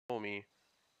me,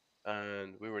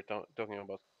 and we were talking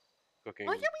about cooking.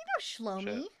 Oh yeah, we know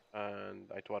Shlomi.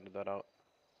 And I twatted that out.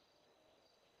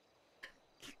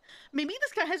 Maybe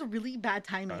this guy has really bad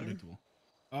timing. Predictable.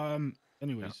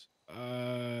 Anyways.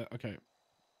 Okay.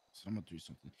 So I'm gonna do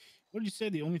something. What did you say?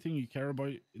 The only thing you care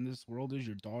about in this world is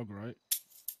your dog, right?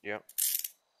 Yeah.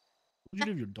 What would you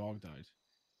do if your dog died?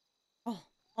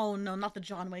 Oh no, not the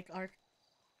John Wick arc.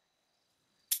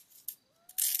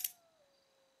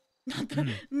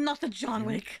 Not the John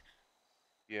Wick.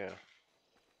 Yeah.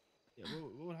 Yeah.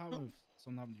 What would happen if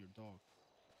something happened to your dog?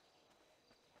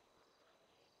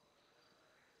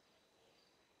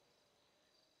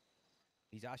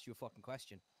 He's asked you a fucking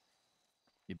question.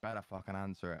 You better fucking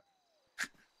answer it.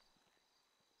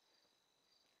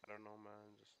 I don't know,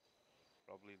 man. Just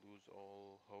probably lose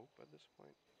all hope at this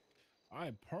point. All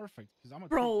right, perfect. Because I'm gonna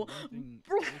Bro, take the one thing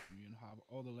bro. away from you and have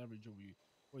all the leverage over you.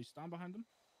 Wait, stand behind them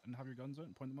and have your guns out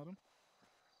and point them at him.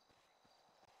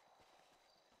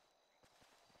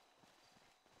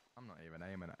 I'm not even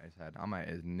aiming at his head. I'm at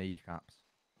his kneecaps.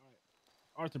 All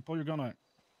right, Arthur, pull your gun out.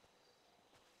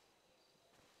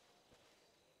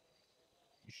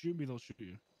 You shoot me, they'll shoot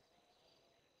you.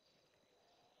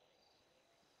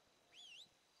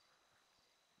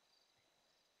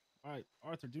 All right,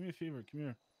 Arthur, do me a favor. Come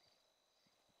here.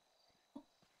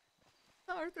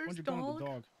 Arthur's Point your gun at dog. the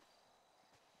dog. Is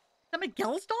that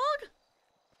Miguel's dog?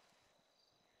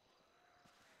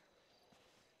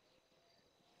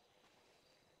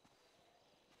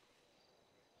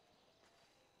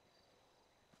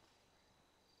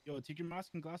 Yo, take your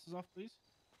mask and glasses off, please.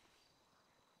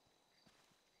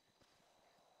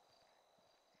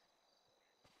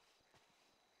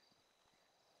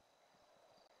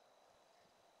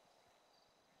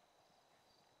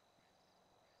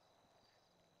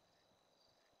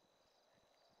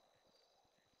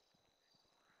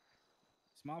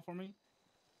 Smile for me.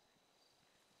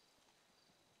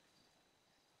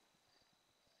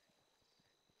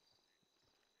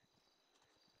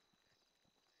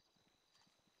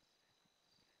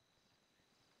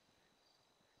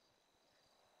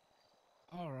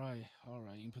 All right,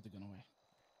 you can put the gun away.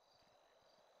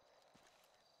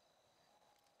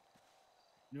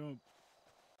 You know,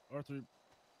 Arthur,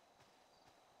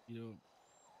 you know,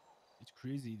 it's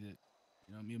crazy that,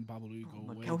 you know, me and Babalu go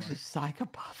way Miguel's back. a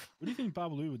psychopath. What do you think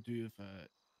Babalu would do if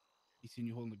he seen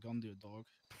you holding a gun to a dog?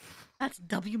 That's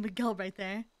W Miguel right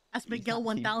there. That's He's Miguel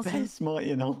actually 1000. very smart,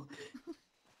 you know.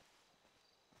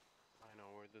 I know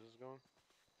where this is going.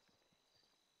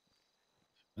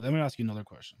 But let me ask you another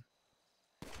question.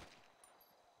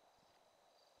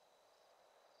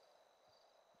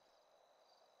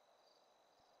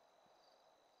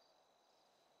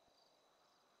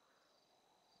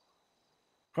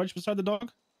 Crouch beside the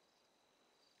dog?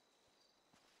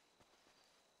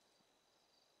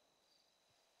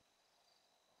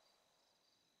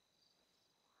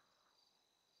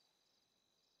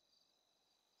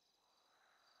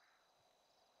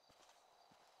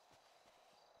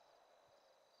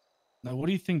 Now, what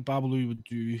do you think Babalu would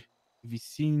do if he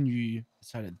seen you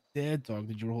beside a dead dog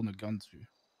that you were holding a gun to?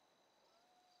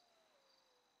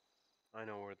 I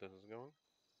know where this is going.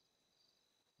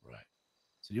 Right.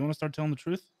 So do you want to start telling the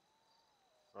truth?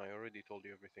 I already told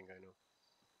you everything I know.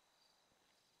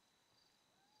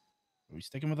 Are we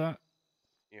sticking with that?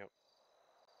 Yep.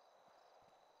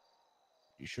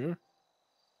 You sure?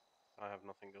 I have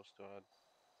nothing else to add.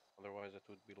 Otherwise, it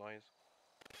would be lies.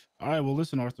 All right, well,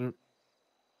 listen, Arthur.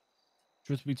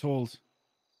 Truth be told,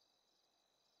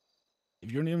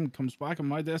 if your name comes back on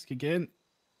my desk again,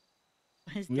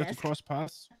 His we have to desk. cross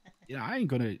paths. Yeah, I ain't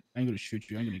gonna shoot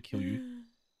you. I ain't gonna kill you.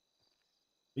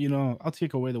 But, you know, I'll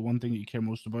take away the one thing that you care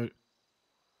most about.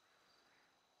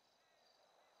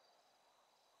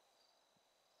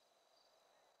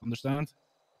 Understand?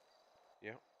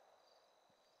 Yeah.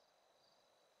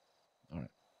 All right.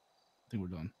 I think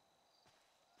we're done.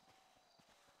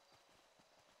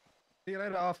 See you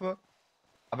later, Arthur.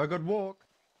 Have a good walk.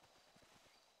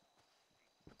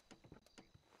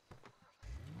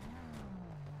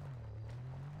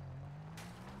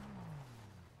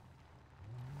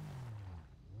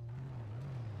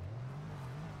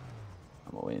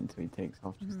 I'm waiting until he takes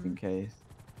off just in case.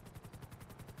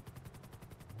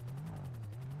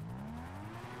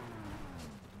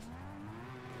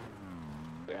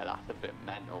 Yeah, that's a bit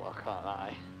mental, I can't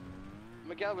lie.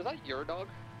 Miguel, was that your dog?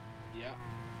 Yeah.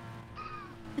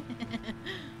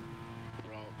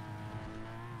 Bro.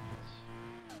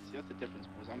 See, that's the difference,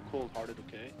 boys. I'm cold-hearted,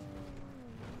 okay?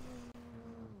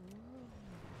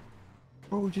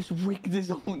 Bro just wigged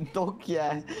his own dog,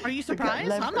 yeah. Are you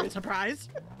surprised? I'm not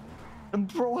surprised.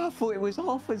 Bro, I thought it was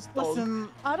Arthur's dog. Listen,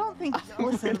 I don't think. I didn't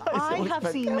Listen, realize it I was have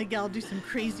seen Miguel. Miguel do some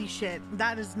crazy shit.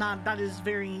 That is not. That is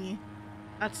very.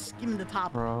 That's skimming the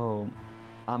top. Bro,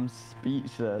 I'm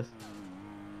speechless.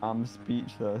 I'm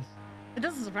speechless. It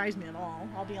doesn't surprise me at all.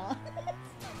 I'll be honest.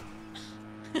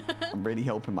 I'm really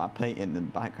helping my plate in the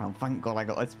background. Thank God I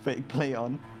got this fake plate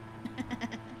on.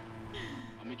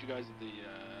 I'll meet you guys at the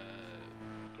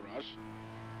garage.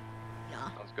 Yeah.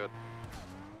 Sounds good.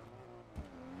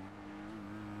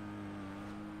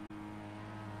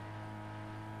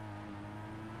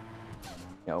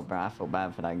 Yo, bro, I feel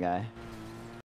bad for that guy.